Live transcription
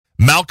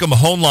Malcolm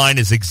Hoenlein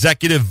is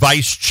Executive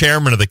Vice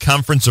Chairman of the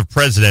Conference of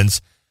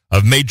Presidents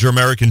of Major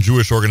American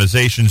Jewish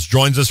Organizations,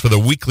 joins us for the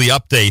weekly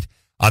update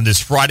on this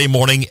Friday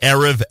morning,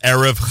 Erev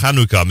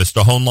Chanukah.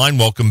 Mr. Hoenlein,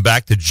 welcome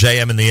back to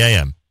JM in the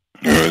AM.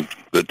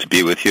 Good to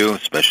be with you,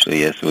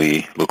 especially as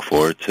we look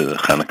forward to the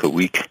Hanukkah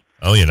week.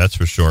 Oh, yeah, that's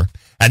for sure.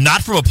 And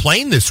not from a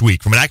plane this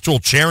week, from an actual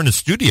chair in the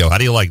studio. How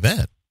do you like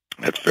that?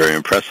 That's very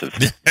impressive.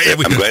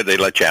 I'm glad they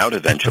let you out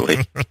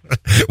eventually.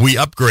 We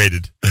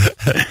upgraded.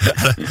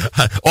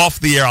 Off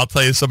the air, I'll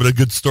tell you some of the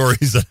good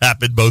stories that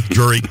happened both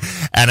during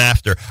and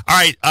after. All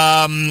right,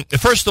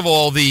 first of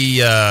all,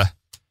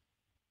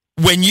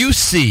 when you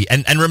see,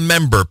 and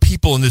remember,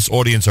 people in this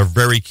audience are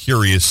very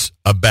curious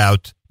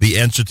about the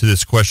answer to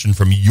this question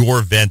from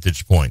your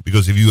vantage point,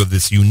 because if you have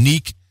this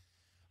unique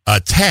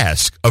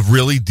task of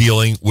really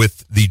dealing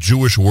with the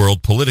Jewish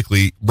world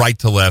politically, right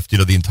to left,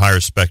 the entire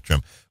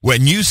spectrum.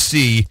 When you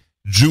see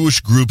Jewish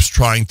groups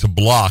trying to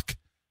block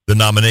the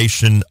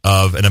nomination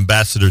of an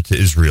ambassador to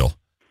Israel,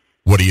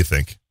 what do you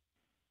think?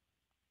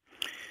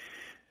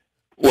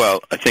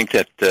 Well, I think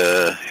that,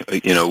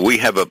 we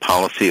have a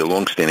policy, a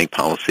longstanding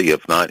policy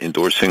of not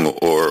endorsing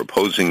or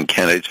opposing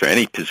candidates for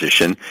any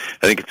position.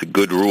 I think it's a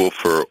good rule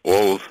for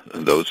all of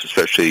those,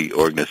 especially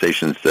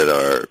organizations that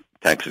are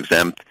tax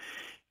exempt.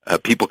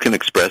 People can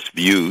express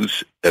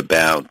views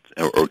about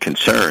or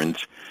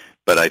concerns,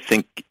 but I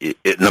think,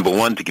 number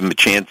one, to give them a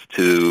chance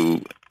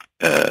to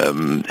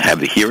have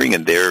the hearing,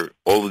 and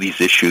all of these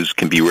issues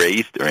can be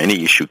raised, or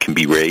any issue can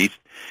be raised.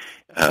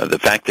 The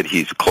fact that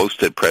he's close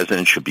to the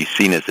president should be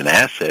seen as an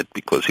asset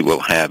because he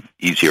will have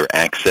easier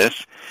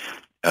access.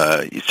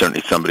 He's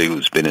certainly somebody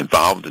who's been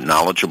involved and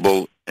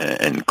knowledgeable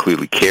and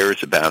clearly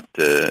cares about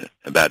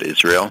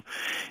Israel.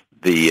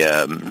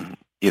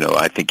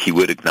 I think he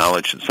would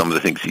acknowledge that some of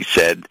the things he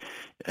said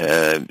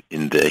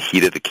in the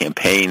heat of the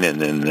campaign and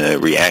in the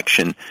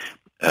reaction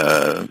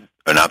are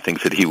not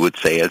things that he would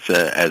say as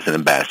an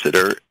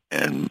ambassador,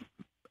 and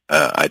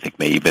I think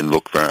may even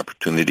look for an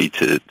opportunity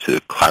to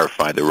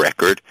clarify the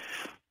record.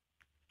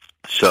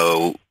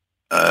 So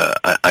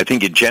I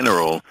think in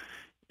general,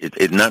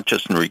 it not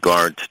just in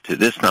regard to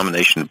this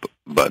nomination,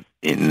 but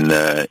in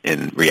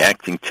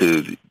reacting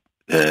to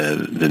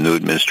the new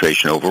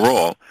administration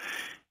overall,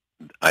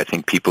 I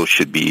think people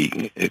should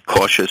be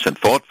cautious and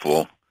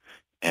thoughtful,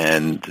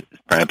 and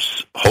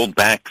perhaps hold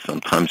back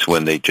sometimes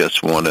when they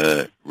just want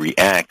to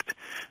react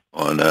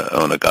on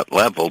a gut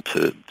level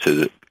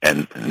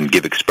and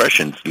give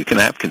expressions. You can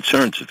have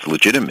concerns; it's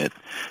legitimate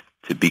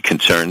to be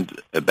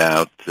concerned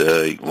about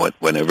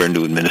whenever a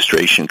new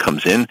administration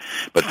comes in.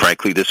 But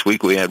frankly, this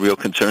week we had real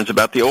concerns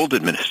about the old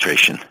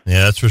administration.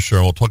 Yeah, that's for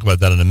sure. We'll talk about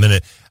that in a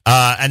minute.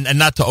 And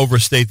not to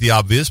overstate the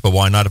obvious, but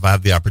why not if I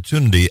have the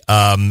opportunity?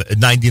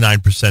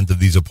 99% of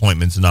these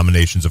appointments and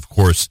nominations, of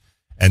course,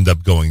 end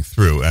up going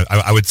through.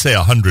 I would say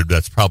 100,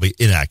 that's probably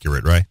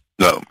inaccurate, right?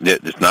 No,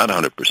 it's not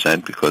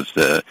 100% because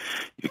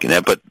you can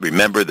have, but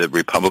remember the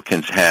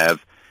Republicans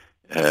have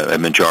a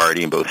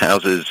majority in both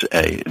houses.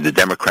 The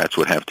Democrats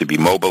would have to be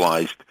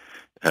mobilized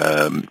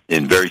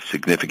in very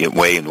significant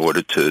way in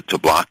order to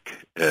block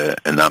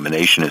a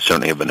nomination, and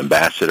certainly of an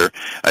ambassador.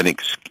 I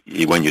think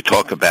when you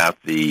talk about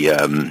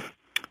the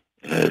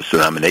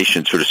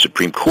nominations for the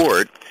Supreme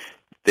Court,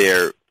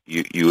 there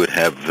you would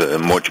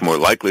have much more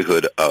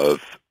likelihood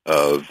of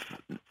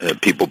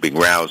people being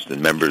roused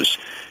and members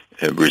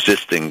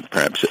resisting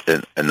perhaps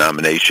a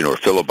nomination or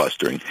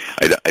filibustering.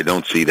 I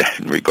don't see that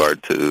in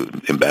regard to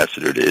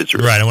ambassador to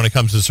Israel. Right, and when it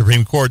comes to the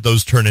Supreme Court,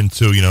 those turn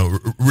into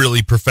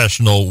really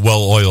professional,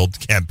 well-oiled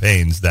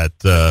campaigns that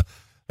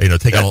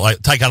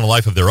take on a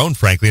life of their own,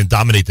 frankly, and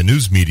dominate the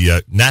news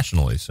media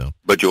nationally. So,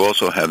 but you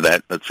also have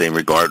that, let's say, in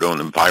regard on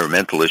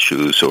environmental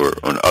issues or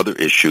on other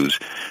issues,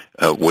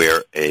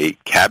 where a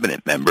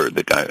cabinet member,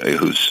 the guy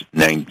who's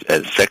named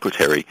as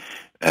secretary,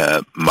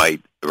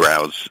 might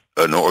arouse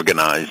an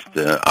organized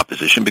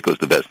opposition because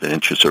the vested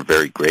interests are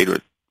very great,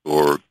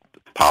 or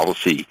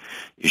policy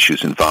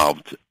issues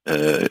involved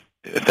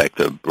affect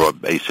a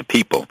broad base of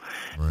people.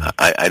 Right.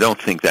 I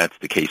don't think that's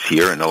the case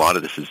here, and a lot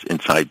of this is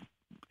inside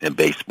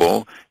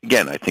baseball.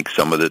 Again, I think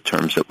some of the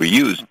terms that were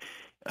used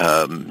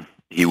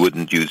he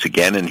wouldn't use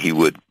again, and he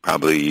would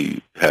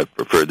probably have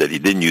preferred that he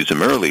didn't use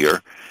them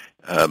earlier.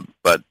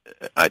 But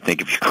I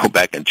think if you go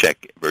back and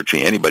check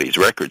virtually anybody's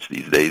records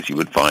these days, you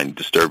would find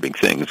disturbing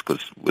things,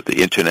 because with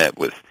the Internet,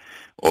 with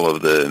all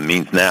of the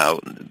means now,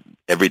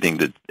 everything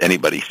that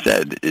anybody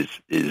said is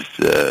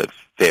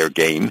fair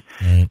game.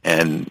 Mm.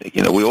 And,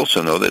 we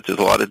also know that there's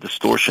a lot of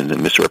distortion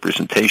and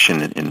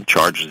misrepresentation in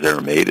charges that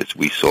are made, as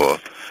we saw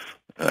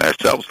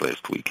ourselves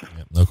last week.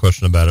 Yeah, no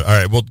question about it. All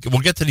right,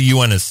 we'll get to the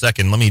UN in a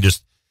second. Let me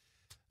just,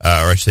 or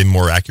I should say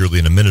more accurately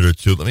in a minute or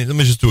two, let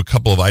me just do a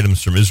couple of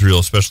items from Israel,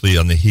 especially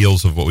on the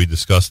heels of what we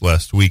discussed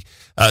last week.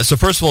 So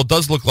first of all, it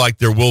does look like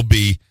there will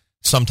be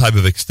some type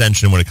of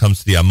extension when it comes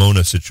to the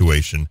Amona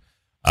situation.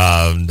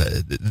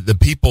 The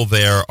people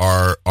there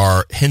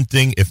are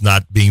hinting, if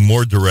not being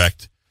more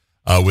direct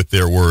with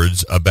their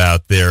words,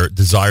 about their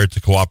desire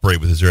to cooperate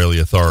with Israeli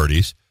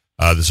authorities.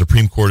 The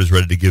Supreme Court is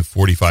ready to give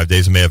 45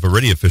 days and may have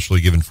already officially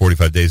given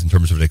 45 days in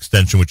terms of an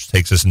extension, which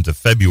takes us into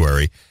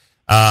February.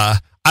 I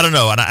don't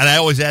know, and I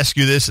always ask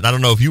you this, and I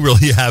don't know if you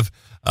really have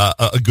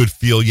a good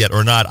feel yet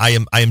or not. I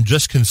am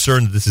just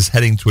concerned that this is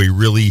heading to a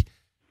really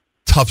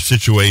tough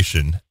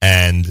situation,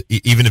 and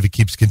even if it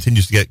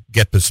continues to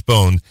get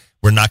postponed,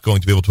 we're not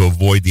going to be able to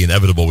avoid the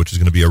inevitable, which is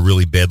going to be a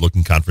really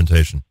bad-looking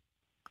confrontation.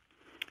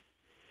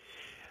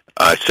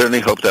 I certainly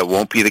hope that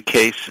won't be the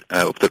case. I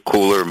hope the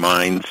cooler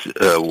minds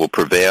will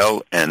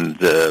prevail, and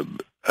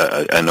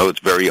I know it's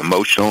very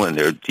emotional, and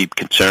there are deep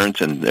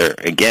concerns, and there,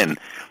 again,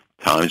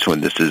 times when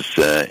this is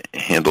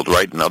handled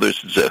right, and others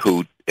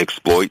who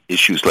exploit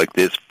issues like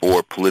this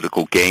for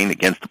political gain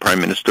against the Prime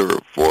Minister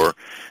or for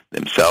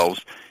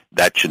themselves.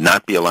 That should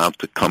not be allowed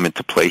to come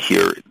into play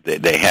here.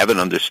 They have an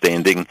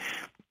understanding.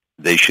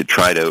 They should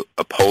try to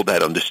uphold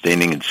that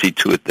understanding and see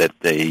to it that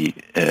they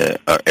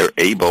are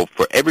able,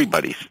 for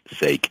everybody's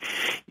sake,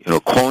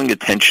 calling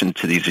attention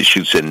to these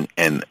issues and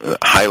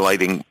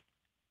highlighting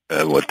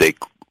what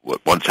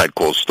one side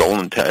calls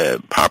stolen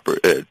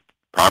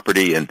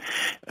property, and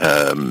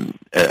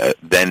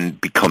then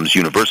becomes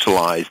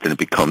universalized, and it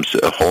becomes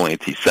a whole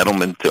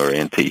anti-settlement or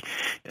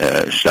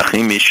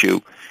anti-Shachim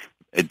issue.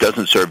 It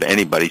doesn't serve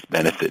anybody's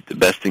benefit. The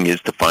best thing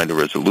is to find a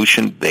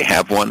resolution. They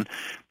have one.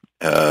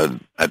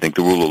 I think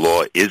the rule of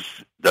law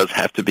does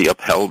have to be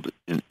upheld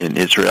in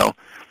Israel,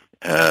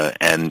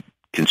 and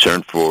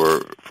concern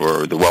for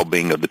the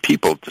well-being of the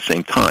people at the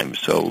same time.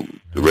 So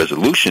the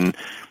resolution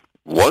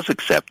was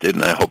accepted,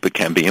 and I hope it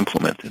can be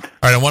implemented. All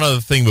right, and one other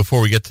thing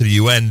before we get to the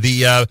UN.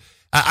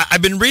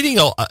 I've been reading,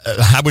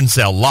 I wouldn't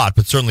say a lot,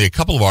 but certainly a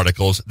couple of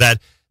articles, that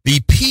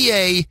the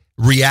PA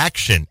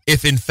reaction,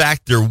 if in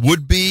fact there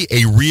would be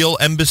a real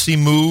embassy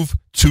move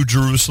to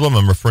Jerusalem,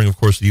 I'm referring, of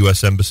course, to the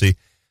U.S. Embassy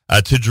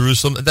to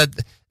Jerusalem, that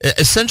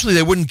essentially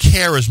they wouldn't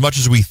care as much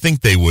as we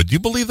think they would. Do you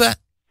believe that?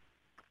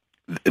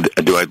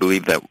 Do I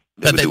believe that?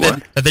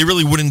 That they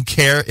really wouldn't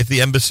care if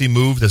the embassy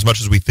moved as much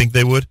as we think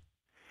they would?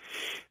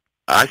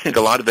 I think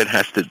a lot of it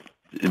has to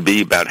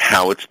be about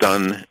how it's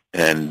done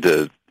and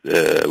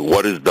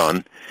what is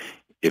done.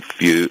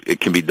 It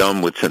can be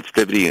done with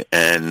sensitivity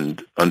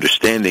and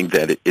understanding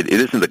that it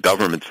isn't the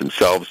governments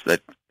themselves that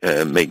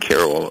may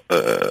care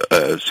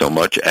so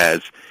much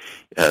as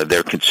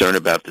their concern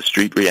about the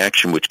street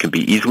reaction, which can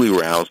be easily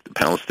roused. The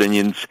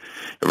Palestinians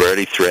have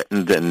already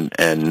threatened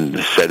and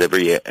said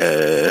every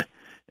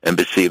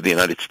embassy of the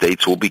United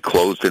States will be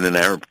closed in an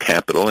Arab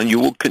capital, and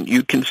you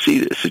can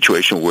see a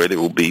situation where there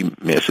will be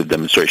massive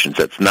demonstrations.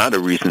 That's not a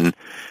reason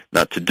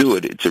not to do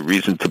it. It's a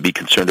reason to be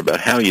concerned about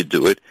how you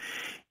do it.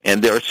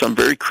 And there are some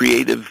very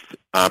creative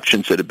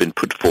options that have been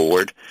put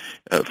forward.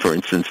 For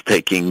instance,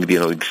 taking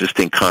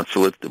existing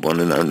consulate, the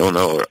one in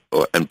Arnona,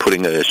 and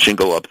putting a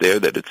shingle up there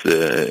that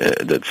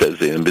that says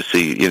the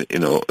embassy,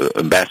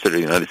 ambassador of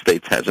the United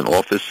States has an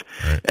office,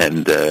 right,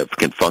 and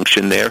can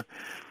function there.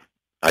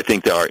 I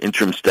think there are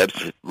interim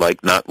steps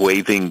like not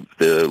waiving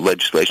the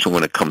legislation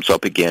when it comes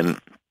up again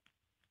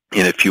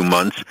in a few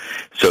months,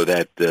 so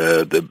that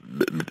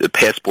the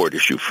passport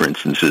issue, for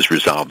instance, is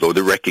resolved, or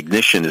the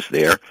recognition is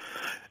there.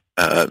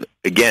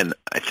 Again,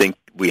 I think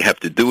we have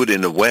to do it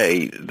in a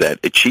way that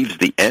achieves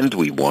the end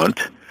we want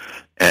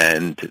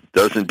and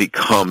doesn't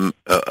become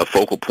a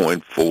focal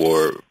point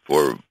for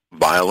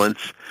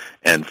violence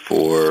and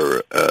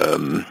for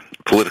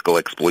political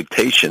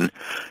exploitation.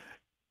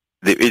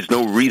 There is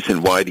no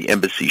reason why the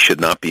embassy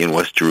should not be in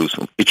West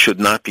Jerusalem. It should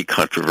not be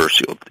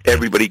controversial.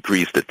 Everybody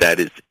agrees that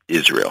is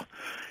Israel.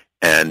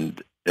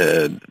 And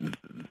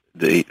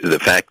the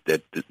fact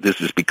that this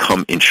has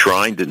become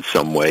enshrined in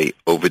some way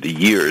over the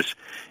years,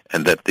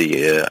 and that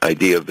the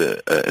idea of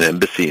an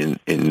embassy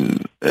in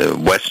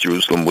West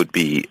Jerusalem would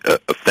be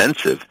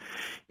offensive,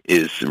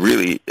 is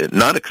really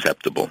not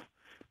acceptable.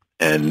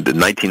 And the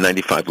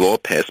 1995 law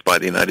passed by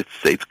the United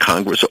States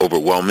Congress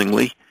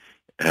overwhelmingly,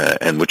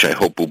 and which I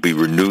hope will be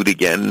renewed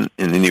again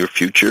in the near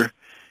future,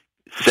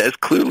 says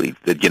clearly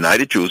that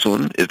United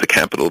Jerusalem is the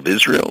capital of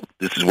Israel.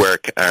 This is where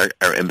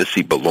our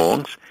embassy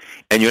belongs,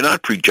 and you're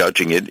not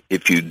prejudging it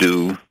if you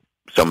do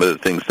some of the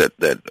things that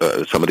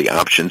some of the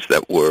options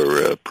that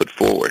were put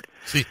forward.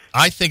 See,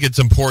 I think it's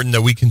important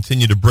that we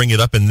continue to bring it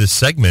up in this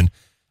segment,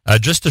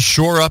 just to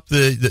shore up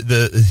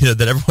that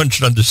everyone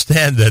should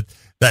understand that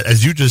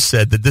as you just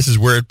said, that this is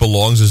where it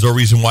belongs. There's no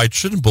reason why it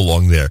shouldn't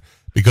belong there.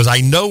 Because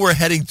I know we're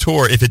heading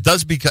toward, if it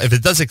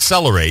does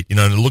accelerate, and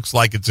it looks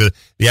like the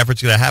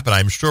effort's going to happen,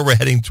 I'm sure we're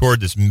heading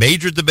toward this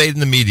major debate in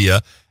the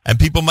media, and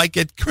people might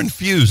get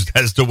confused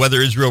as to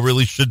whether Israel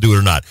really should do it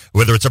or not,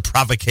 whether it's a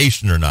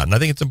provocation or not. And I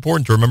think it's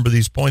important to remember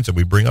these points that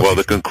we bring up. Well,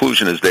 the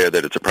conclusion is there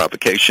that it's a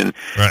provocation.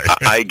 Right.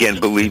 I again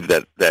believe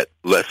that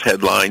less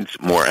headlines,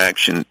 more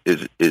action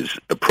is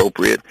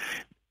appropriate,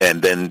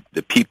 and then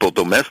the people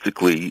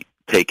domestically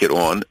take it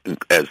on,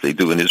 as they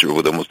do in Israel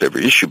with almost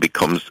every issue,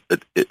 becomes a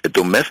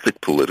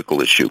domestic political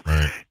issue,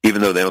 right,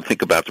 even though they don't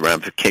think about the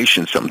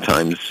ramifications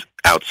sometimes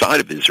outside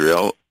of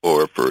Israel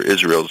or for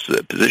Israel's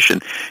position.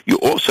 You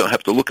also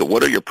have to look at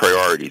what are your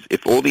priorities.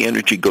 If all the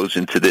energy goes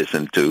into this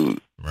and to,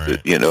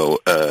 right,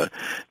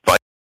 fight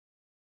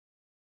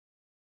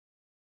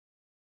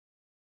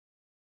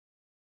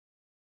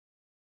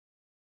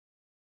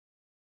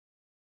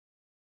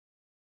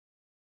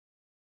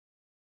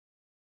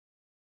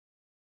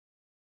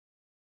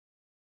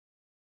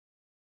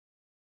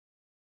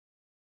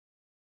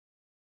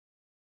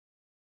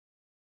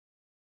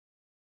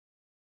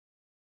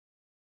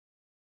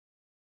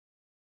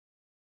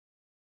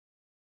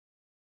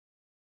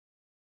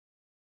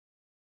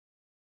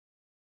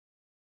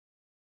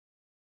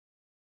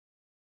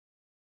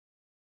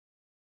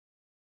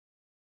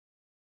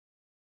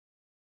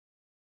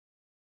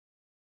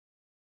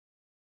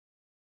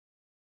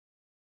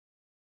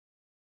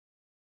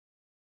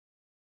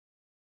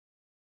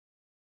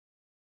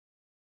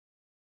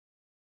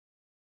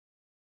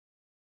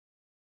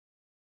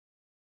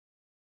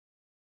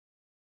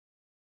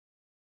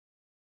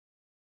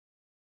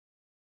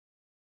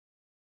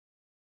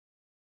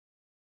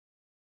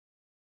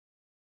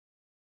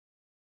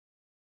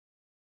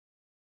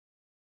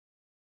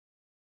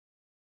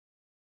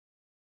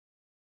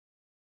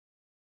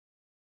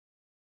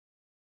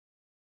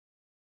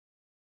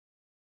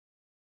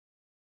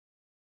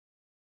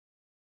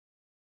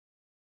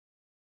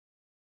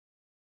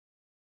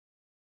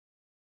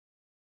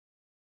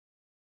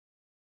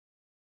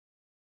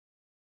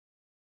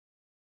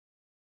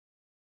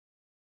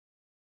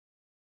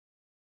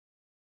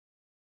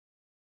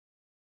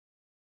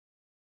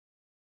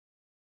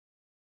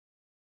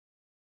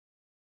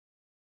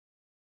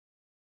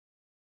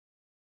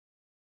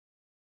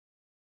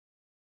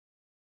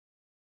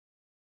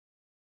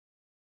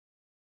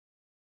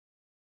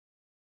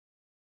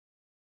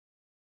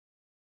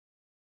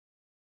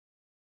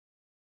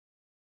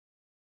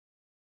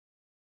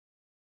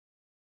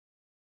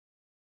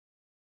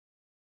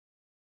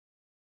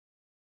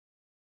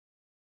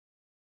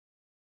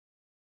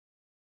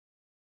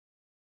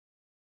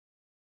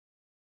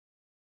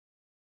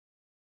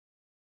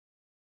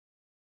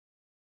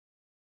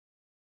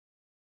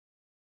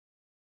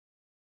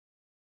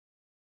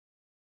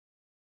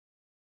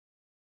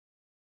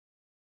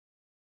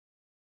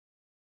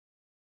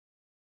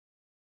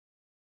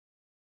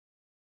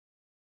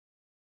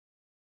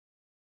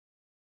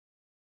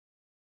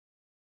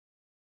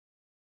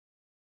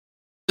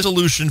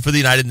resolution for the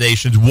United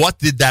Nations. What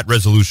did that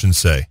resolution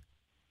say?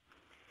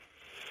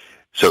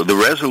 So the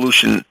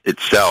resolution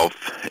itself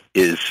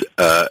is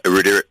a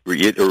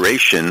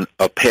reiteration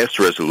of past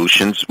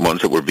resolutions,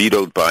 ones that were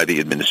vetoed by the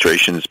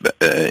administrations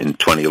in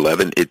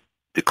 2011. It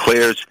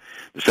declares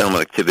the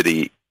settlement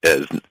activity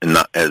as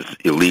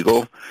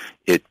illegal.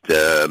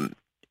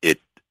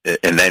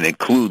 And then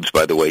includes,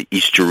 by the way,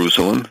 East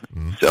Jerusalem.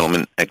 Mm-hmm.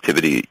 Settlement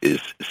activity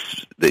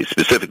they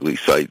specifically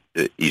cite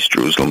East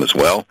Jerusalem as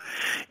well.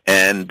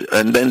 And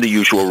then the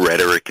usual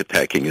rhetoric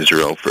attacking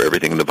Israel for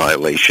everything, the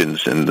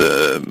violations and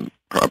the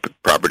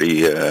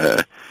property,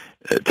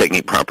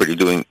 taking property,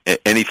 doing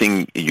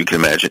anything you can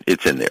imagine,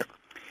 it's in there.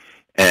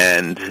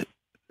 And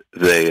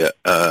they,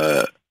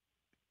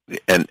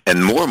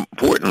 and more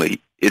importantly,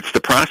 it's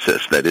the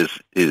process that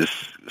is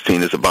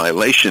seen as a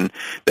violation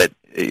that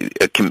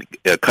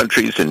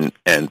countries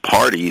and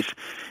parties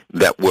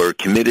that were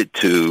committed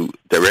to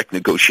direct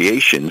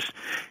negotiations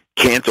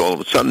can't all of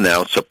a sudden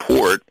now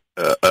support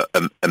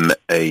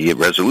a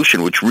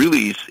resolution which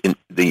really is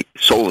the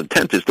sole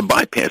intent is to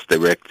bypass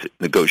direct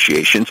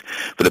negotiations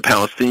for the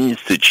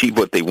Palestinians to achieve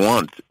what they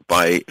want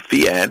by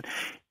fiat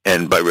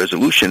and by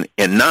resolution,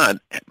 and not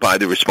by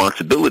the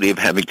responsibility of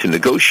having to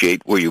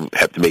negotiate where you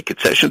have to make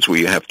concessions, where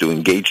you have to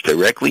engage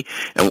directly,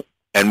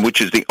 and which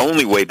is the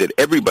only way that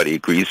everybody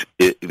agrees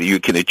you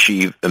can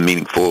achieve a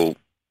meaningful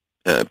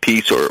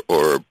peace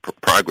or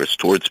progress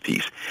towards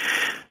peace.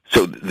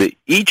 So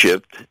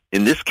Egypt,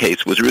 in this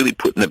case, was really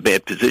put in a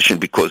bad position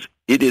because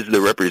it is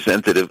the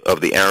representative of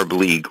the Arab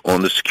League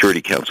on the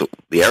Security Council.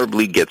 The Arab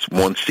League gets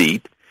one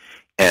seat,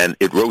 and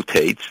it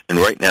rotates, and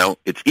right now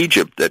it's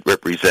Egypt that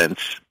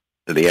represents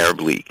the Arab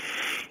League.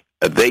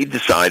 They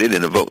decided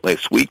in a vote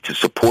last week to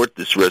support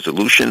this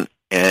resolution,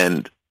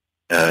 and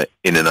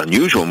in an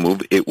unusual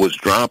move, it was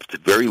dropped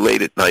very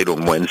late at night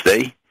on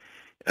Wednesday,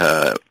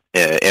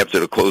 after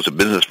the close of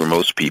business for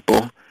most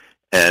people,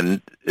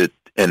 and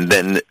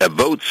then a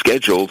vote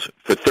scheduled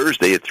for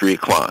Thursday at 3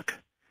 o'clock,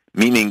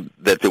 meaning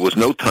that there was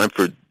no time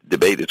for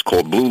debate. It's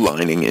called blue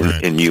lining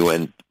in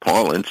UN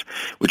parlance,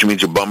 which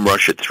means you bum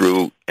rush it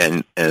through,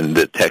 and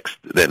the text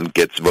then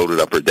gets voted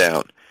up or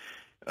down.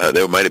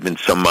 There might have been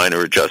some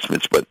minor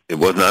adjustments, but it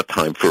was not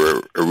time for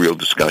a real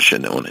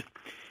discussion on it.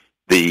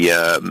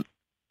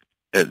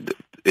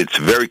 It's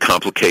a very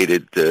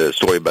complicated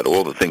story about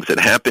all the things that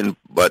happened,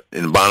 but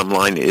the bottom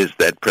line is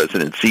that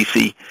President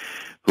Sisi,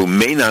 who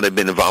may not have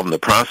been involved in the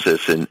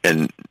process and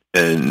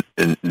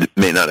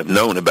may not have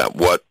known about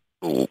what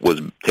was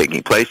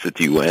taking place at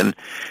the UN,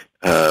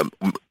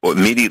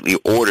 immediately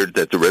ordered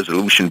that the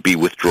resolution be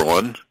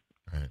withdrawn,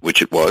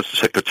 which it was.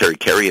 Secretary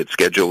Kerry had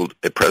scheduled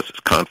a press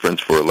conference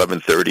for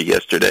 11:30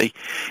 yesterday,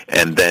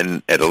 and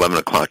then at 11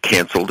 o'clock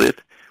canceled it.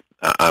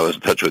 I was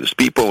in touch with his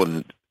people,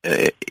 and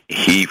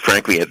he,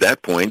 frankly, at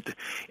that point,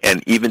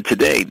 and even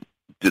today,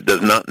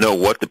 does not know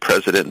what the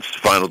president's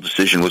final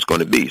decision was going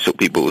to be. So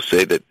people will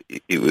say that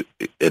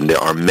and there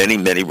are many,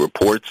 many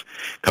reports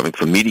coming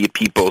from media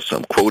people,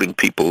 some quoting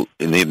people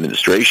in the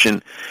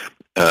administration,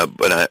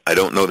 but I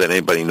don't know that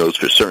anybody knows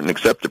for certain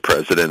except the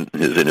president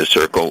and his inner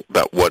circle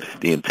about what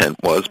the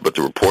intent was, but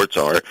the reports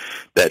are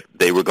that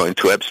they were going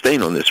to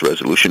abstain on this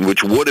resolution,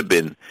 which would have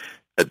been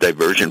a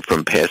diversion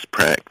from past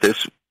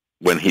practice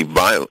when he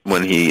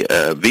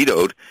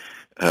vetoed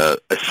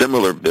a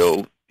similar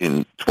bill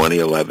in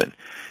 2011.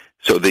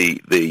 So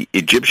the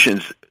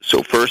Egyptians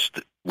first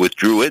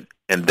withdrew it,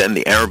 and then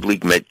the Arab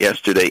League met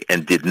yesterday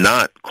and did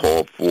not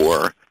call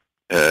for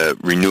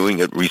renewing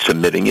it,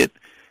 resubmitting it.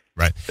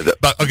 Right.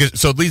 But okay,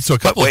 so it leads to a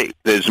couple. But wait,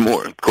 there's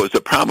more, because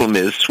the problem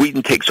is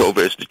Sweden takes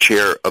over as the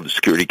chair of the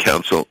Security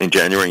Council in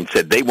January and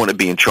said they want to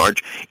be in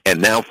charge, and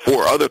now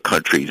 4 other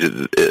countries,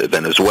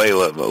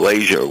 Venezuela,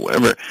 Malaysia, or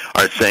whatever,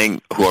 are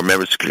saying, who are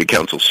members of the Security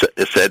Council,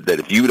 said that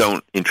if you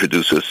don't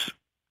introduce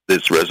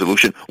this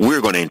resolution,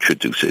 we're going to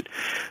introduce it.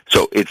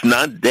 So it's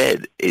not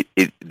dead.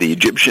 The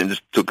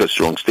Egyptians took a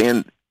strong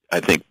stand. I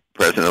think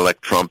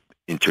President-elect Trump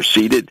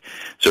interceded.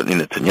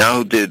 Certainly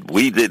Netanyahu did.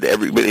 We did.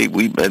 Everybody.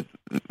 We met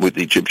with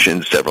the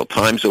Egyptians several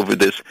times over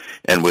this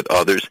and with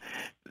others.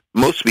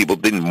 Most people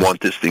didn't want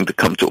this thing to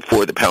come to a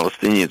fore. The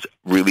Palestinians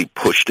really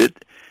pushed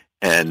it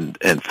and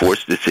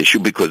forced this issue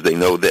because they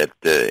know that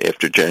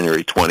after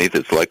January 20th,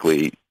 it's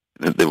likely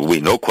there will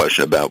be no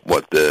question about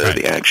what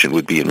the action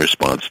would be in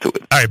response to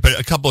it. All right, but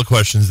a couple of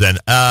questions then.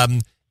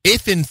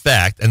 If, in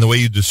fact, and the way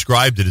you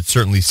described it, it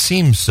certainly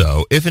seems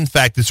so, if, in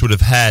fact, this would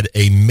have had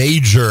a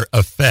major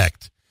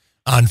effect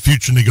on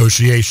future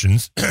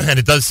negotiations, and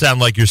it does sound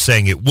like you're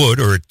saying it would,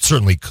 or it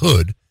certainly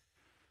could,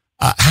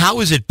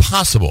 how is it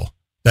possible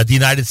that the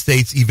United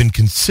States even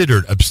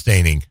considered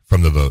abstaining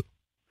from the vote?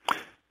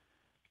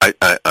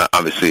 I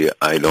obviously,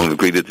 I don't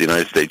agree that the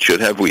United States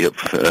should have. We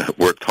have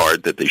worked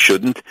hard that they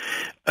shouldn't.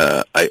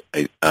 I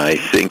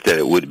think that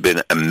it would have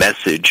been a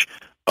message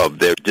of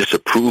their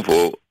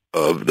disapproval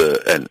of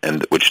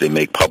and which they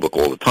make public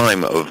all the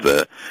time, of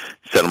the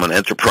settlement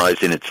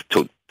enterprise in its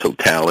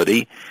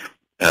totality.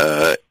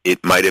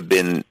 it might have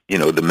been,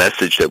 the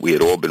message that we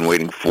had all been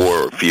waiting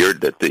for or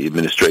feared that the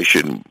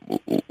administration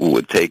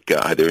would take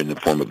either in the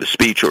form of a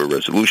speech or a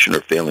resolution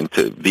or failing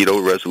to veto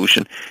a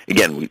resolution.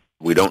 Again,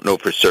 we don't know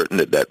for certain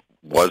that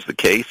was the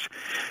case,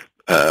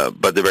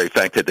 but the very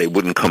fact that they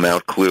wouldn't come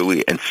out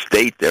clearly and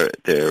state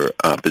their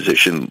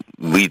opposition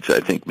leads, I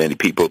think, many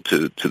people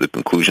to the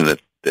conclusion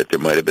that there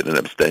might have been an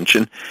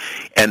abstention.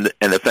 And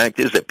the fact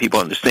is that people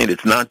understand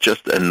it's not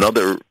just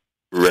another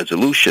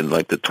resolution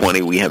like the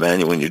 20 we have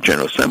annually in your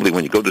General Assembly.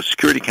 When you go to the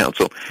Security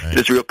Council, right,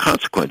 there's real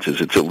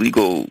consequences. It's a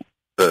legal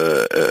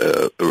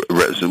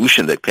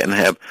resolution that can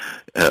have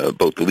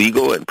both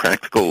legal and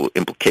practical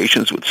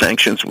implications with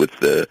sanctions, with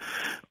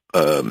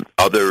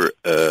other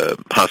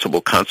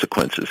possible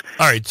consequences.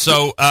 All right,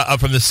 so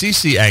from the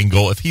Sisi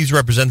angle, if he's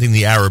representing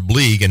the Arab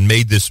League and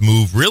made this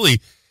move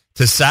really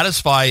to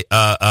satisfy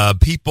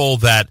people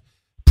that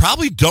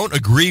probably don't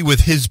agree with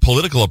his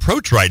political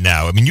approach right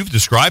now. I mean, you've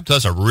described to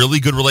us a really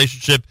good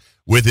relationship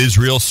with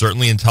Israel,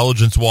 certainly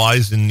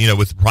intelligence-wise, and,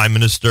 with the Prime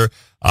Minister.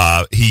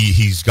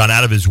 He's gone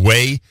out of his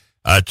way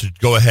to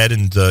go ahead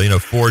and,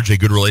 forge a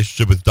good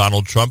relationship with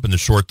Donald Trump in the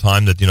short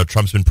time that,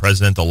 Trump's been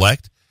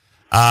president-elect.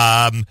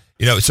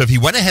 So if he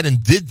went ahead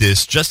and did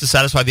this just to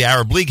satisfy the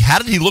Arab League, how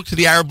did he look to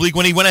the Arab League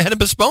when he went ahead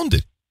and postponed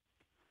it?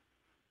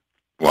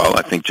 Well,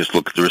 I think just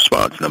look at the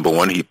response. Number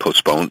one, he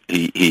postponed.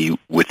 He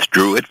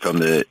withdrew it from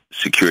the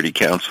Security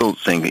Council,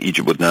 saying that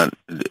Egypt would not.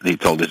 He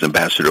told his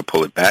ambassador to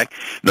pull it back.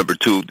 Number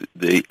two,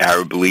 the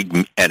Arab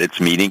League at its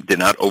meeting did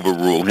not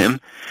overrule him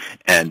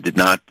and did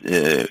not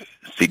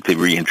seek the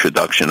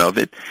reintroduction of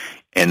it.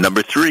 And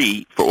number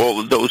three, for all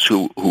of those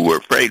who were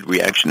afraid,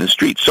 reaction in the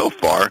street. So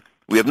far,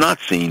 we have not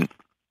seen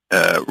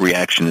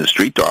reaction in the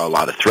street. There are a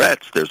lot of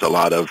threats. There's a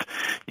lot of,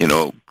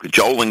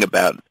 cajoling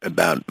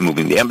about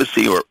moving the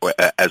embassy or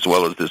as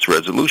well as this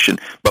resolution.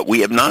 But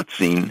we have not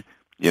seen,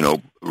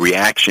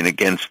 reaction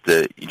against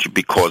Egypt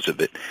because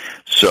of it.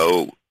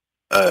 So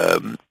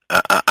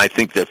I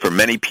think that for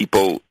many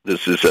people,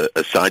 this is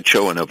a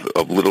sideshow and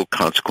of little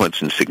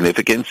consequence and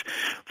significance.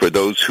 For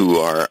those who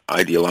are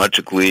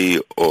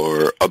ideologically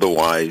or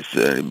otherwise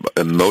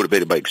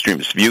motivated by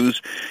extremist views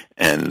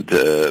and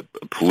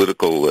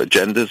political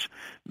agendas,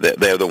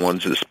 they're the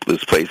ones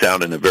this plays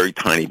out in a very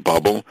tiny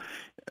bubble.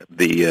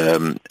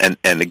 And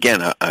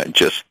again, I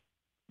just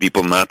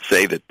people not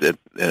say that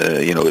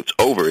it's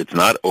over. It's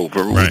not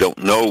over. Right. We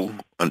don't know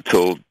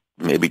until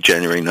maybe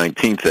January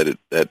 19th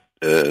that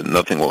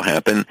nothing will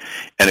happen,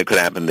 and it could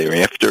happen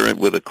thereafter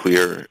with a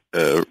clear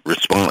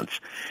response.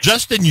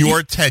 Just in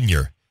your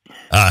tenure,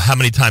 how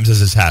many times has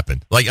this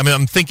happened?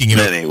 I'm thinking...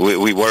 Many.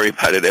 We worry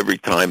about it every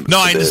time. No,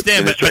 I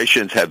understand.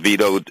 Administrations have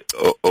vetoed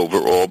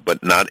overall,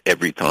 but not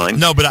every time.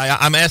 No, but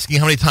I'm asking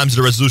how many times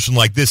did a resolution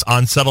like this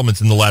on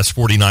settlements in the last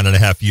 49 and a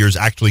half years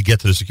actually get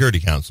to the Security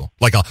Council?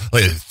 Like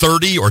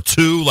 30 or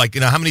 2?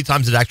 How many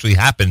times did it actually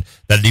happen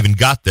that it even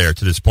got there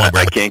to this point?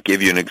 I can't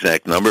give you an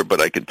exact number, but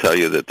I can tell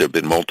you that there have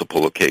been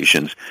multiple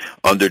occasions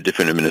under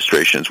different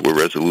administrations where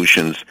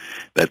resolutions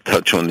that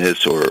touch on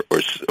this or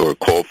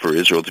call for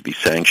Israel to be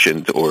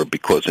sanctioned or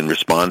because in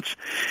response,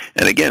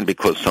 and again,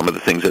 because some of the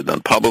things are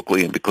done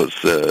publicly and because,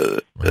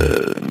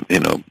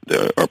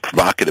 there are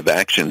provocative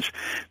actions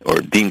or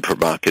deemed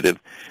provocative,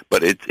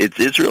 but it's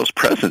Israel's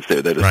presence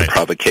there that is the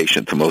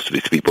provocation to most of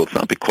these people. It's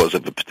not because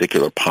of a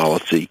particular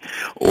policy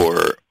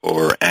or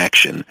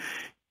action.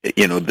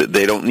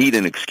 They don't need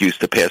an excuse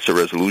to pass a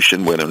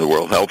resolution, whether in the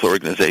World Health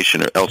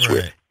Organization or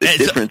elsewhere. Right. The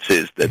difference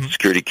is that the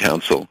Security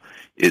Council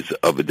is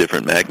of a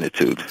different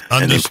magnitude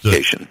and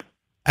implication.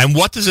 And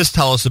what does this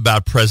tell us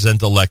about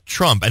President-elect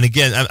Trump? And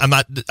again, I'm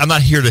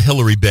not here to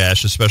Hillary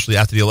bash, especially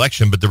after the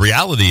election, but the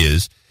reality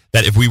is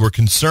that if we were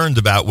concerned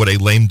about what a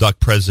lame duck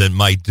president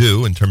might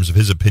do in terms of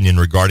his opinion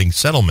regarding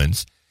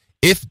settlements,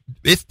 if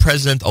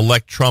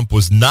President-elect Trump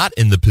was not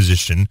in the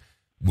position,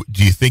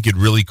 do you think it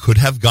really could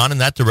have gone in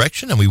that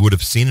direction and we would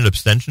have seen an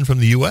abstention from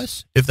the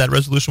U.S. if that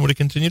resolution would have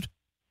continued?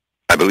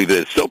 I believe that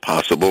it's still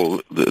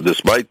possible,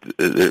 despite,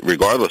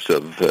 regardless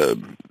of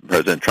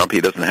President Trump. He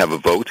doesn't have a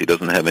vote. He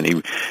doesn't have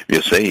any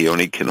say. He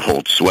only can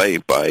hold sway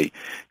by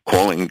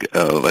calling,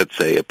 let's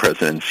say, a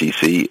President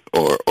Sisi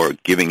or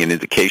giving an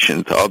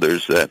indication to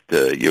others that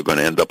you're going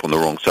to end up on the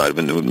wrong side of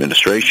a new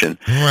administration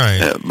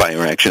by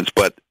your actions.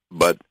 But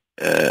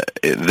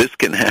this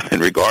can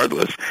happen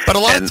regardless. But a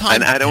lot of times,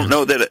 and I don't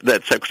know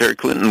that Secretary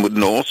Clinton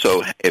would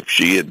also, if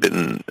she had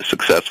been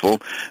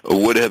successful,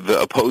 would have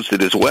opposed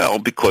it as well,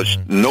 because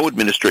no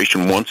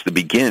administration wants to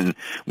begin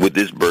with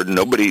this burden.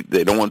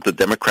 They don't want the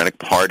Democratic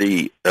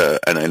Party,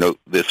 and I know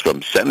this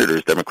from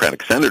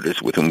Democratic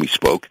senators with whom we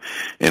spoke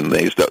in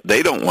May,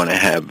 they don't want to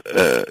have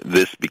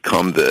this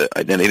become the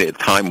identity at a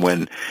time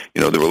when,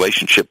 the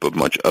relationship of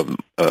much of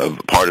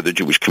part of the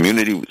Jewish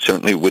community,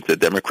 certainly with the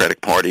Democratic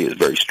Party, is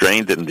very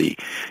strained in the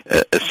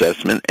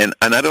assessment, and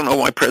I don't know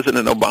why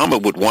President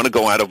Obama would want to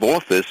go out of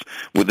office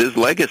with his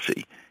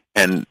legacy.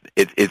 And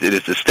it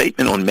is a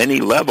statement on many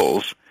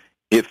levels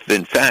if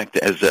in fact,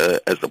 as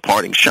the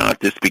parting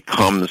shot, this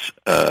becomes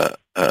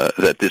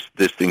that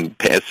this thing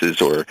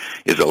passes or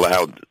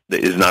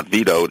is not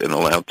vetoed and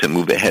allowed to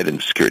move ahead in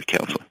the Security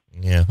Council.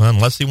 Yeah, well,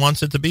 unless he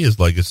wants it to be his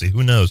legacy,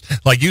 who knows?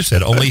 Like you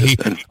said, only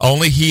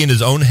he in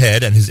his own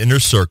head and his inner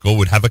circle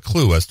would have a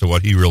clue as to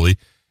what he really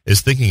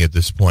is thinking at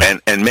this point.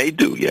 And may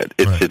do yet.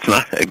 It's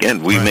not,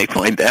 again, we may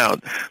find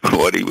out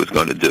what he was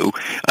going to do.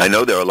 I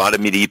know there are a lot of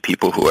media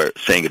people who are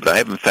saying it, but I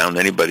haven't found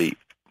anybody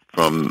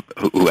from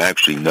who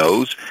actually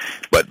knows.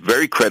 But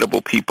very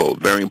credible people,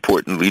 very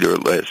important leader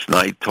last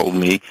night told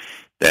me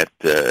that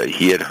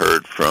he had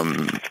heard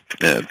from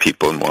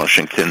people in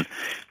Washington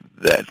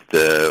that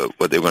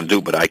what they were going to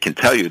do. But I can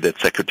tell you that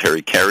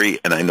Secretary Kerry,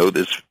 and I know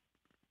this,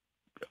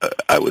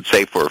 I would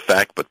say for a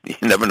fact, but you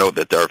never know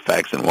that there are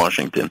facts in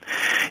Washington,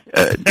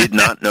 did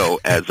not know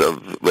as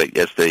of late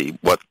yesterday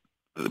what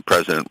the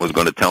president was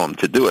going to tell him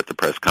to do at the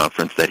press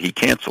conference that he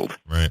canceled.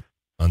 Right.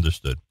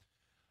 Understood.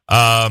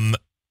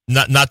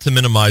 Not to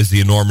minimize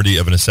the enormity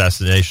of an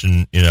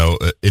assassination,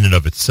 in and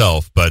of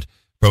itself, but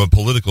from a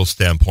political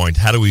standpoint,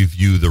 how do we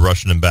view the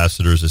Russian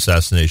ambassador's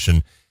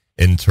assassination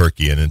in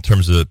Turkey? And in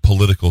terms of the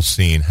political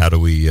scene, how do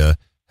we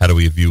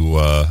view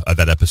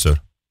that episode?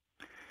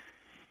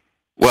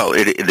 Well,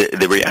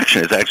 the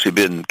reaction has actually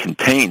been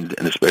contained,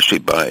 and especially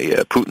by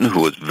Putin,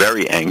 who was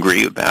very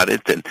angry about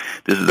it. And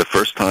this is the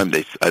first time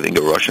I think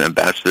a Russian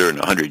ambassador in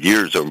 100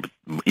 years, or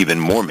even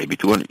more, maybe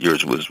 200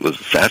 years, was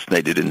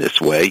assassinated in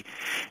this way.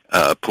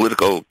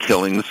 Political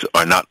killings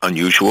are not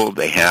unusual;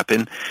 they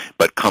happen,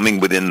 but coming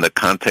within the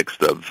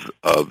context of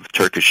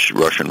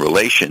Turkish-Russian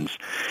relations.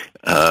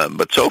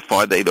 But so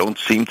far, they don't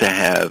seem to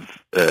have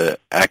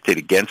acted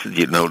against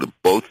it.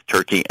 Both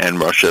Turkey and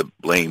Russia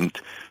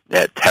blamed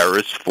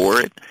terrorists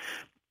for it.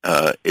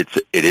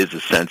 It is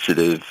a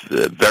sensitive,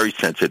 very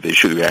sensitive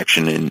issue. The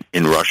reaction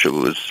in Russia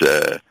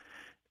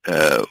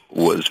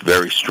was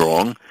very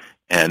strong,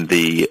 and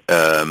the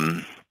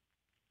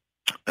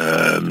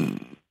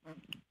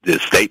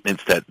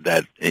statements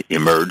that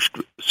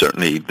emerged,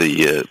 certainly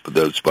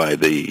those by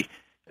the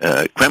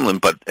Kremlin,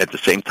 but at the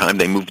same time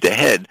they moved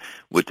ahead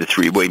with the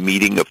three-way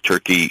meeting of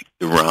Turkey,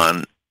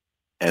 Iran,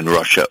 and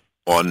Russia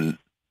on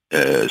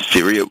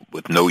Syria,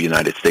 with no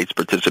United States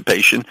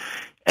participation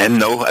and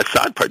no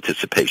Assad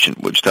participation,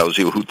 which tells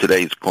you who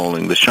today is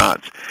calling the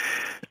shots.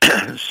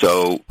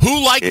 So,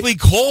 who likely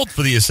called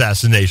for the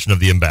assassination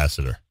of the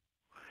ambassador?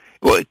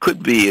 Well, it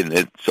could be,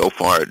 and so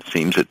far it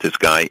seems that this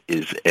guy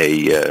is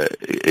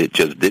it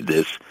just did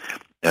this.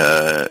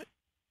 There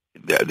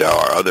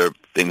are other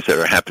things that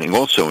are happening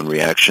also in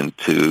reaction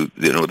to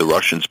the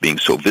Russians being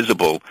so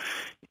visible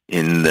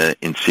in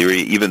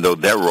Syria, even though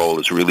their role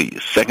is really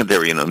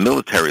secondary on a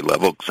military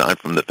level, aside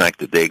from the fact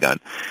that they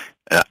got,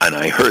 and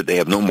I heard they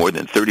have no more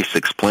than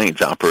 36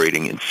 planes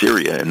operating in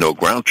Syria and no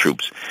ground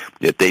troops,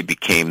 that they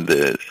became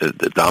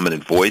the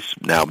dominant voice,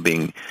 now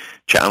being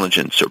challenged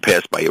and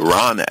surpassed by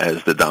Iran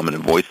as the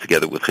dominant voice,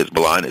 together with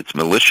Hezbollah and its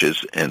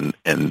militias, and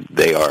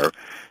they are,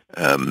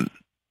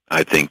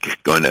 I think,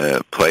 going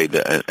to play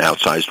an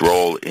outsized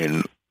role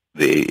in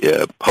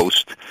the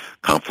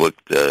post-conflict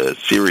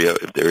Syria,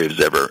 if there is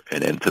ever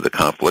an end to the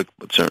conflict,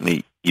 but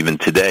certainly even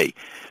today.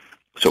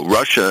 So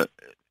Russia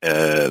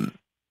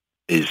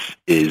is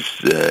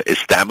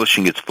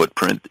establishing its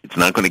footprint. It's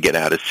not going to get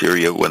out of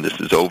Syria when this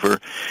is over.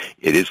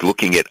 It is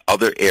looking at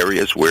other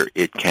areas where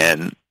it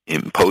can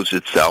impose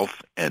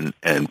itself and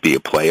be a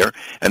player.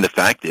 And the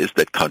fact is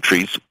that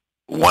countries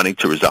wanting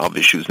to resolve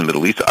issues in the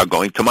Middle East are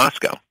going to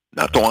Moscow,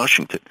 not to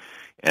Washington.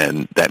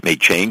 And that may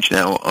change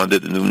now under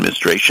the new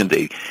administration.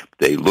 They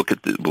look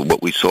at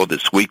what we saw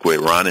this week, where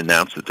Iran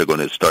announced that they're going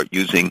to start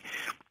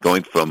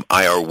going from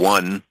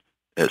IR-1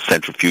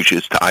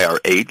 centrifuges to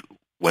IR-8.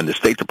 When the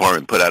State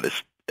Department put out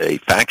a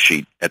fact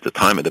sheet at the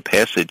time of the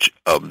passage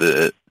of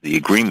the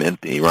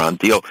agreement, the Iran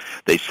deal,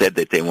 they said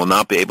that they will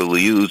not be able to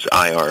use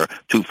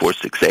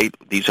IR-2468.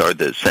 These are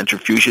the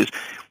centrifuges.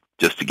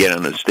 Just to get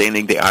an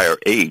understanding, the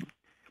IR-8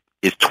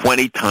 is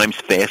 20 times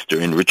faster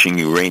enriching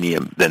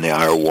uranium than the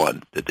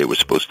IR-1 that they were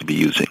supposed to be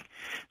using.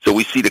 So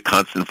we see the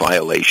constant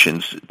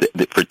violations.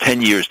 For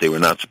 10 years, they were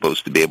not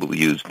supposed to be able to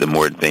use the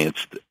more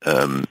advanced,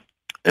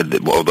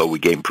 although we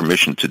gave them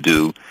permission to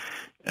do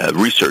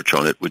research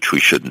on it, which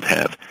we shouldn't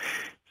have.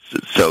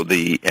 So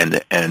the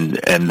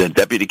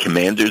deputy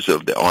commanders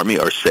of the army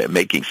are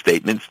making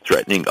statements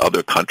threatening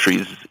other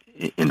countries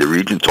in the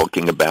region,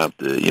 talking about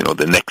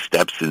the next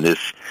steps in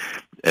this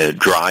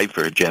drive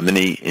for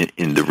hegemony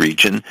in the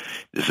region.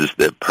 This is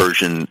the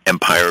Persian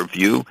Empire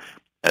view,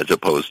 as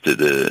opposed to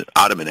the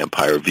Ottoman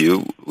Empire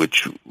view,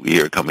 which we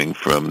hear coming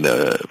from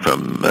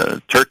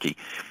Turkey.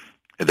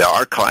 There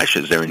are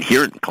clashes, there are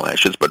inherent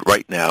clashes, but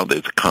right now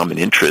there's a common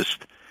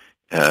interest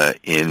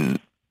in,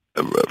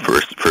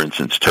 for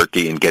instance,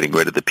 Turkey in getting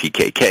rid of the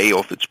PKK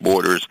off its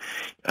borders.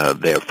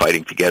 They're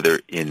fighting together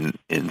in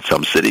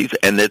some cities,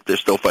 and that they're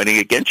still fighting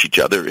against each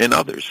other in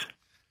others.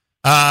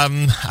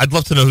 I'd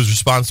love to know who's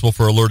responsible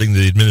for alerting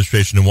the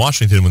administration in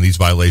Washington when these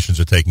violations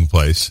are taking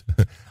place.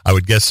 I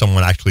would guess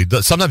someone actually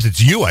does. Sometimes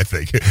it's you, I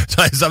think.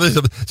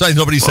 Sometimes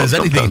nobody says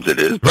anything. Sometimes it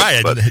is,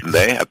 but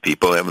they have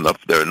people. There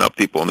are enough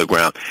people on the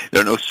ground.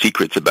 There are no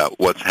secrets about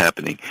what's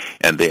happening,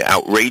 and the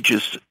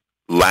outrageous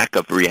lack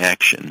of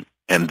reaction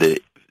and the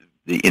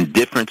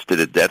indifference to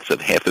the deaths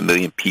of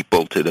 500,000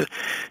 people, to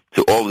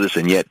all of this,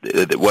 and yet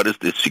what does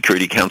the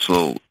Security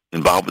Council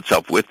involve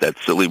itself with? That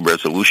silly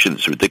resolution,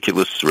 this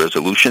ridiculous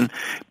resolution,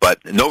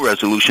 but no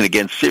resolution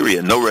against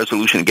Syria, no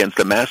resolution against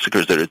the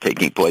massacres that are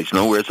taking place,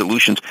 no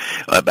resolutions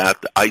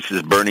about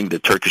ISIS burning the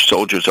Turkish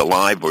soldiers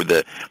alive or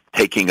the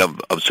taking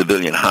of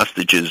civilian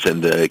hostages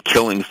and the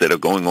killings that are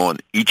going on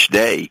each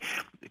day,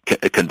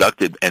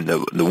 conducted, and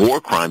the war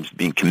crimes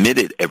being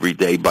committed every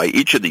day by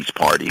each of these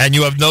parties. And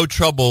you have no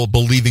trouble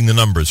believing the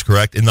numbers,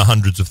 correct? In the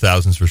hundreds of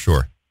thousands for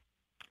sure.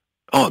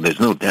 Oh, there's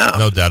no doubt.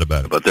 No doubt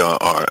about it. But there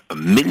are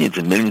millions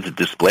and millions of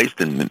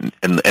displaced, and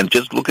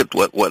just look at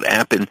what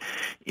happened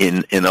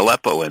in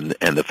Aleppo, and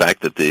the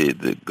fact that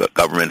the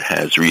government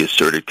has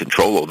reasserted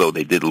control, although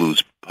they did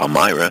lose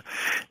Palmyra.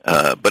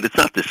 But it's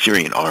not the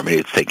Syrian army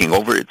it's taking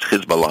over. It's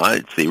Hezbollah.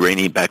 It's the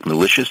Iranian-backed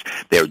militias.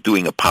 They're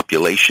doing a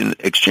population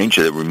exchange.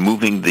 They're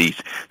removing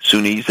these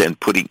Sunnis and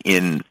putting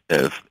in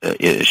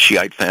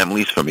Shiite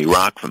families from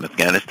Iraq, from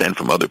Afghanistan,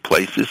 from other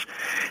places.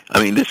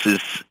 I mean,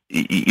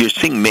 you're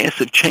seeing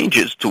massive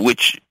changes to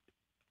which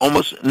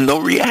almost no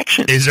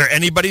reaction. Is there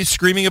anybody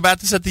screaming about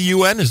this at the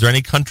UN? Is there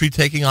any country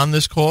taking on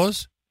this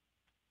cause?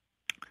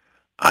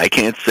 I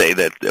can't say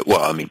that.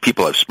 Well, I mean,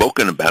 people have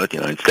spoken about it. The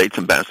United States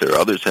ambassador,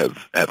 others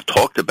have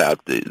talked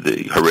about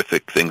the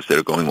horrific things that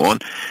are going on,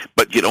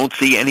 but you don't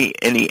see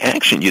any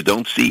action. You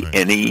don't see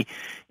any.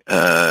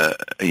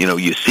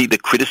 You see the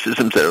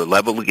criticisms that are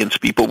leveled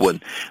against people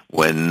when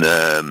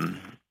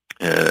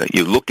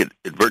you look at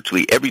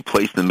virtually every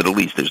place in the Middle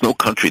East. There's no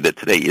country that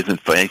today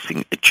isn't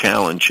facing a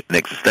challenge, an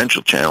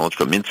existential challenge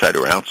from inside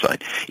or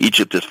outside.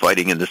 Egypt is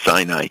fighting in the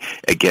Sinai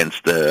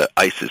against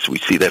ISIS. We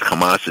see that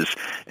Hamas is,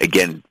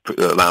 again,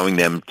 allowing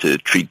them to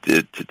treat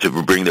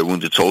to bring their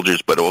wounded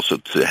soldiers, but also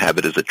to have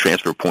it as a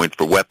transfer point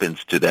for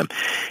weapons to them.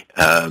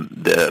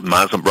 The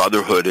Muslim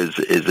Brotherhood is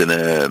in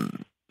a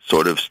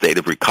sort of state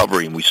of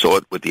recovery, and we saw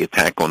it with the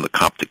attack on the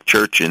Coptic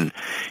church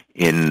in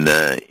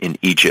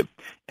Egypt.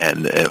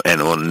 And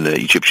on the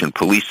Egyptian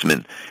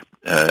policemen,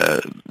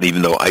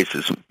 even though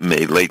ISIS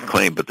made late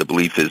claim, but the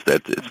belief is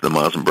that it's the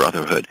Muslim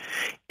Brotherhood.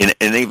 In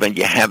any event,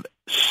 you have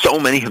so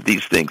many of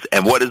these things,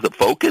 and what is the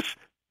focus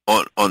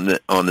on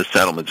the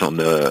settlements on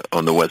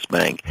the West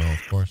Bank? Well,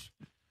 of course,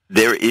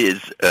 there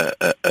is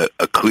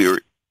a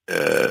clear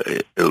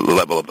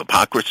level of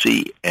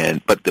hypocrisy,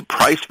 but the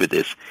price for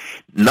this,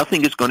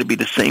 nothing is going to be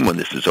the same when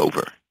this is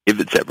over, if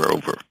it's ever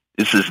over.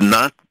 This is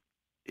not.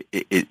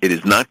 It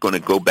is not going to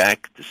go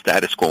back to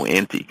status quo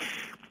ante,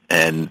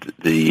 and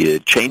the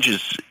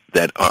changes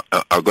that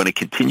are going to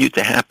continue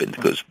to happen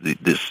because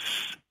this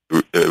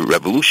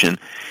revolution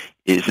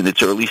is in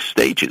its early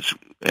stages,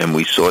 and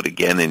we saw it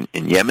again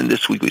in Yemen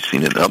this week. We've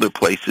seen it in other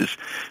places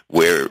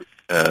where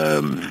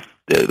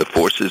the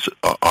forces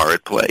are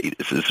at play.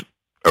 This is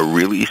a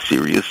really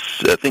serious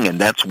thing, and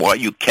that's why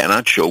you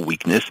cannot show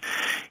weakness.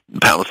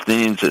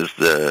 Palestinians, as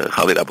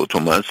Khalid Abu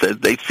Toman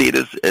said, they see it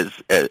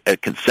as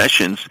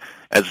concessions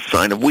as a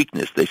sign of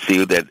weakness. They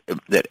see that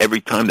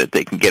every time that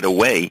they can get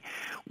away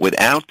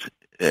without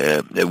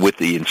with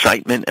the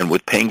incitement and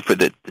with paying for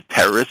the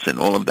terrorists and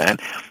all of that,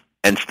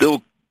 and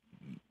still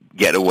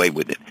get away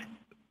with it.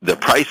 The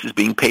price is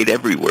being paid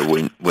everywhere.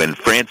 When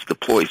France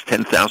deploys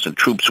 10,000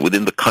 troops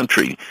within the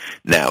country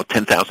now,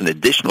 10,000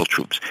 additional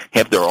troops,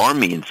 have their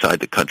army inside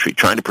the country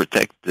trying to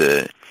protect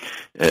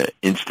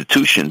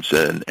institutions,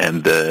 and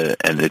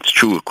it's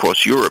true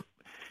across Europe.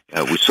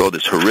 We saw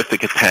this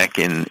horrific attack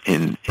in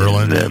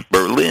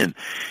Berlin.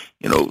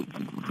 You know,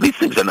 these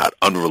things are not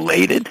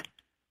unrelated,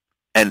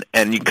 and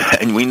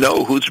we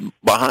know who's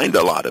behind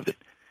a lot of it.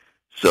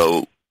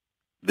 So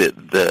it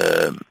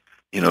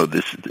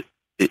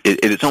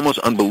is almost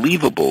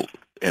unbelievable,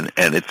 and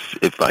it's,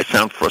 if I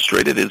sound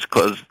frustrated, it's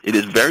because it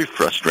is very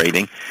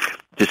frustrating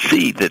to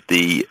see that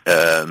the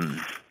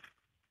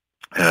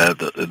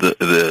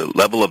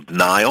level of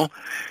denial,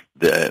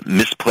 the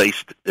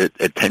misplaced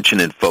attention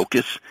and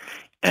focus,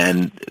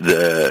 and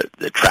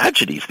the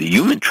tragedies, the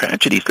human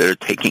tragedies that are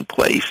taking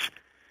place.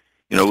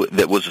 You know,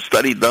 there was a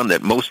study done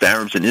that most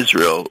Arabs in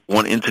Israel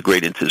want to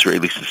integrate into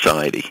Israeli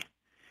society.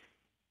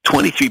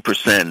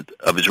 23%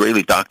 of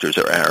Israeli doctors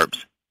are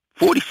Arabs.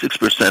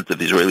 46%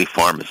 of Israeli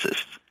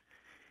pharmacists.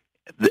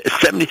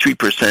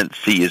 73%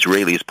 see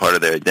Israeli as part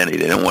of their identity.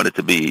 They don't want it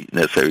to be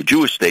necessarily a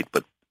Jewish state,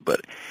 but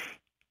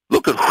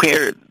look at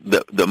where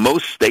the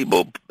most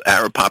stable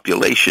Arab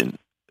population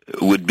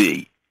would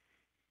be.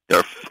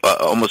 There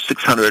are almost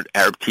 600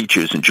 Arab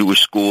teachers in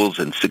Jewish schools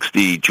and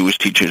 60 Jewish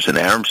teachers in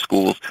Arab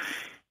schools.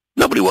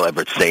 Nobody will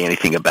ever say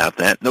anything about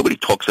that. Nobody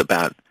talks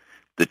about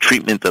the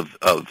treatment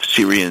of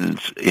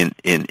Syrians in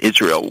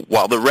Israel,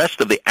 while the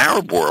rest of the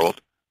Arab world,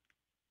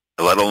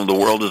 let alone the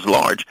world as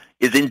large,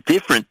 is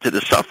indifferent to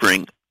the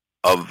suffering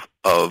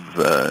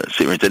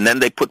Syrians, and then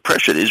they put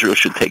pressure that Israel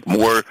should take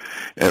more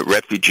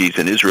refugees,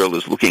 and Israel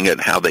is looking at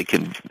how they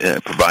can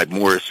provide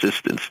more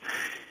assistance.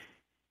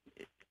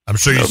 I'm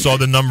sure you saw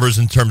the numbers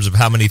in terms of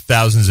how many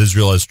thousands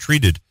Israel has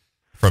treated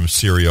from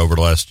Syria over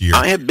the last year.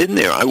 I have been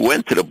there. I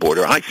went to the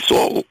border. I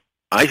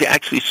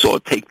actually saw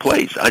it take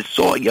place. I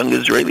saw young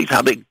Israelis,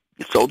 how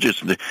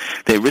soldiers,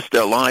 they risk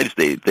their lives.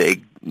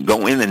 They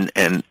go in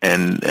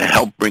and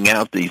help bring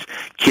out these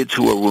kids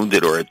who are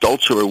wounded or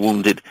adults who are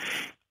wounded.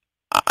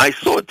 I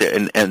saw it there,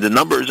 and the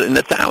numbers in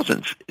the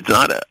thousands. It's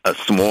not a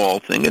small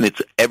thing, and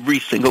it's every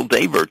single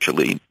day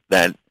virtually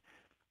that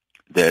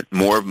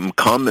more of them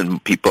come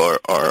and people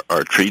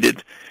are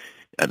treated.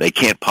 And they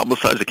can't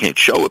publicize, they can't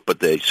show it, but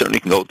they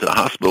certainly can go to the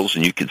hospitals,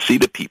 and you can see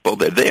the people,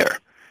 they're there.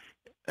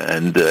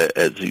 And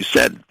as you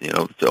said,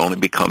 it only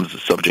becomes a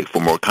subject for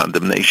more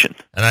condemnation.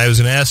 And I was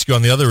going to ask you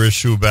on the other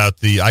issue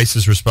about the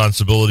ISIS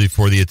responsibility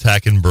for the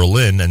attack in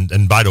Berlin.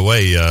 And by the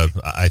way,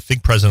 I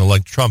think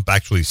President-elect Trump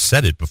actually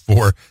said it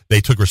before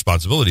they took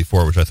responsibility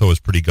for it, which I thought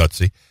was pretty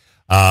gutsy.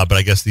 But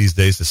I guess these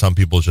days to some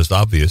people it's just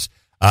obvious.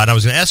 And I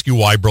was going to ask you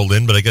why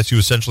Berlin, but I guess you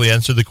essentially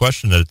answered the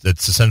question that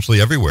it's essentially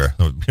everywhere.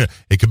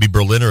 It could be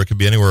Berlin or it could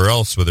be anywhere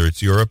else, whether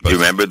it's Europe. You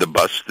remember the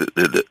bus,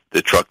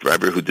 the truck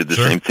driver who did the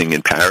same thing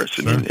in Paris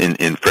and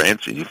in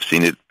France, and you've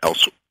seen it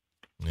elsewhere.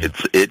 Yeah.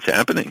 It's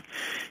happening.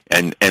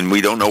 And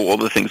we don't know all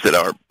the things that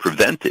are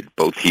prevented,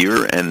 both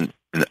here and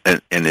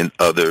in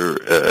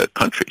other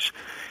countries.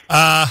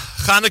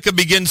 Hanukkah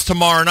begins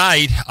tomorrow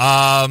night.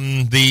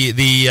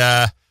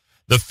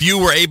 The few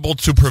were able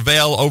to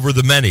prevail over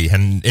the many,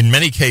 and in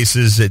many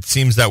cases, it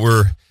seems that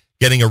we're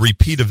getting a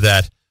repeat of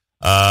that,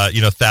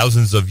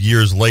 thousands of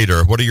years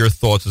later. What are your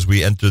thoughts as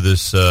we enter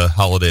this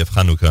holiday of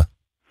Hanukkah?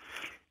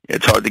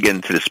 It's hard to get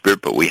into the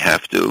spirit, but we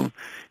have to,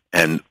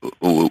 and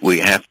we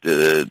have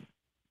to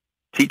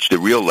teach the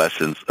real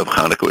lessons of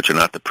Hanukkah, which are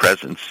not the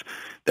presents.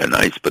 They're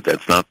nice, but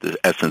that's not the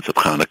essence of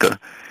Hanukkah.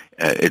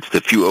 It's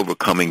the few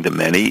overcoming the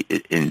many,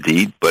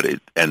 indeed,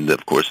 and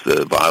of course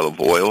the vial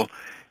of oil,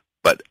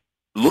 but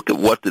look at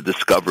what the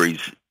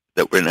discoveries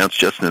that were announced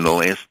just in the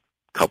last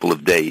couple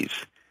of days.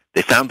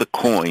 They found a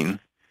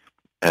coin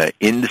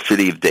in the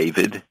city of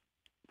David,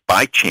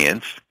 by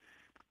chance,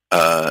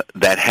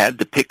 that had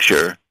the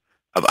picture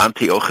of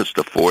Antiochus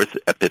IV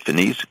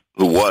Epiphanes,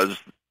 who was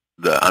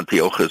the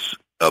Antiochus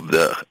of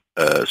the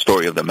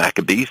story of the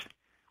Maccabees,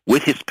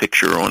 with his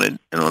picture on it,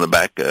 and on the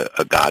back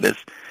a goddess.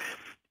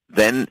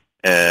 Then,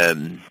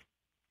 and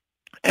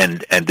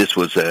this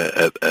was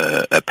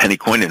a penny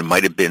coin, and it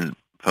might have been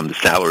from the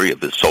salary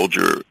of a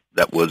soldier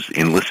that was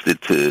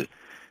enlisted to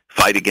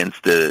fight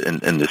against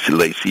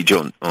the siege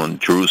on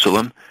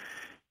Jerusalem.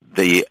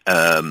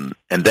 And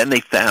then they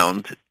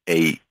found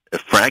a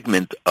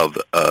fragment of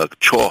a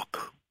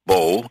chalk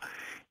bowl,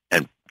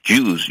 and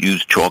Jews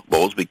used chalk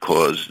bowls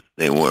because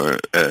they were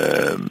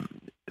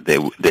they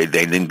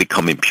didn't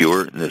become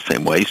impure in the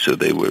same way, so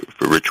they were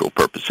for ritual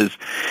purposes.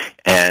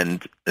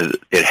 And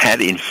it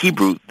had in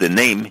Hebrew the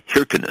name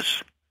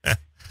Hyrcanus.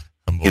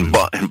 In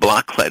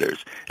block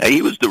letters.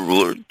 He was the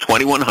ruler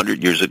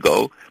 2,100 years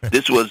ago.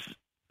 This was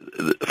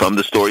from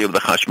the story of the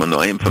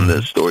Hashmonaim, from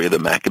the story of the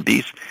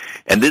Maccabees.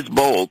 And this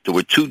bowl, there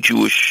were two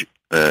Jewish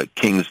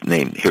kings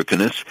named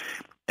Hyrcanus,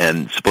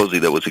 and supposedly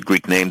there was a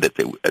Greek name that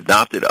they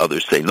adopted.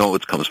 Others say, no,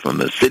 it comes from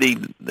a city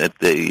that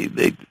they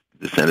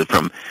descended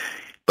from.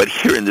 But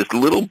here in this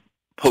little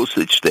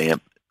postage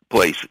stamp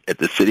place at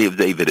the city of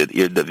David at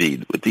Ir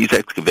David, with these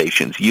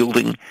excavations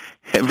yielding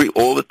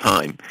all the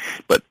time,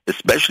 but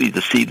especially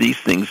to see these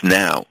things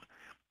now,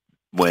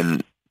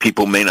 when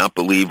people may not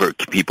believe, or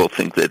people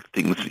think that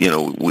things,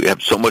 we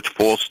have so much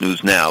false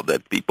news now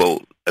that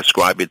people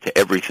ascribe it to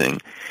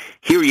everything.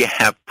 Here you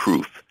have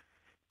proof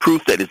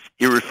that is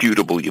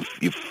irrefutable. You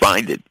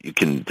find it. You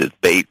can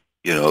debate,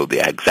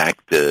 the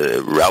exact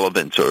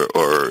relevance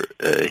or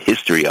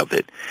history of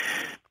it,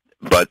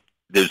 but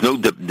there's no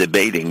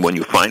debating when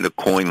you find a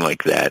coin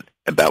like that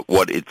about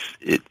what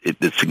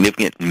the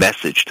significant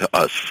message to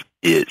us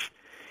is.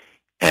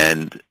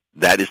 And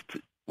that is,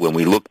 when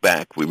we look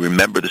back, we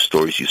remember the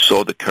stories. You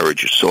saw the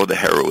courage, you saw the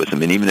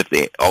heroism, and even if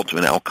the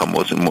ultimate outcome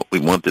wasn't what we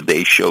wanted,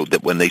 they showed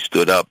that when they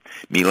stood up,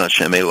 Mila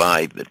Shem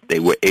Eli, that they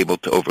were able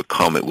to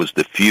overcome. It was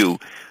the few,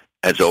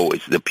 as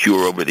always, the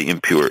pure over the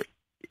impure.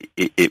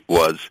 It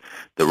was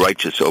the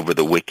righteous over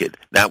the wicked.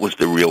 That was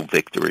the real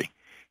victory.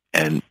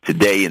 And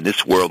today, in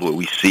this world where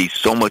we see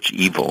so much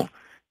evil,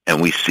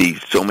 and we see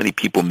so many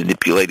people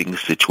manipulating the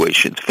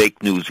situations,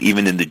 fake news,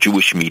 even in the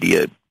Jewish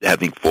media,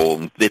 having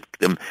fallen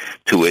victim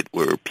to it,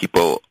 where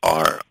people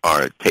are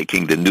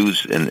taking the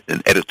news and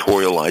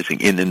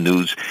editorializing in the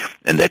news,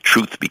 and that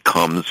truth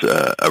becomes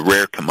a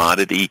rare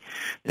commodity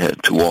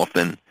too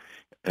often,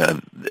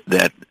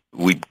 that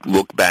we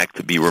look back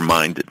to be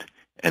reminded.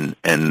 And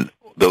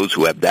those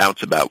who have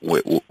doubts about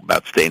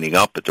standing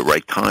up at the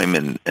right time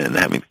and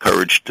having the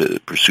courage to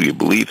pursue your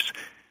beliefs,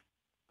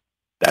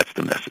 that's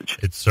the message.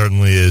 It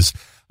certainly is.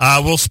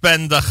 We'll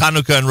spend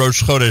Hanukkah and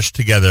Rosh Chodesh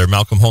together.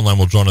 Malcolm Hoenlein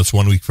will join us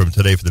 1 week from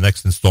today for the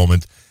next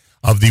installment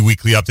of the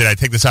weekly update. I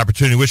take this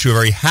opportunity to wish you a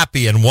very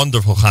happy and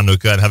wonderful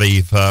Hanukkah and have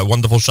a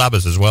wonderful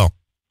Shabbos as well.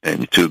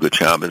 And you too, good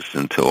Shabbos,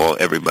 and to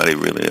everybody,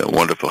 really a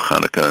wonderful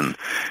Hanukkah, and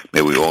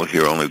may we all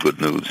hear only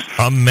good news.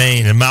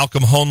 Amen. And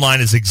Malcolm Hoenlein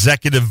is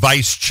Executive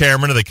Vice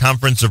Chairman of the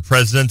Conference of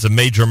Presidents of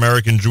Major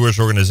American Jewish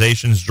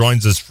Organizations,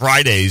 joins us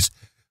Fridays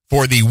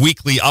for the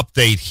weekly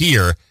update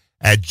here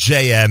at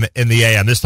JM in the AM. This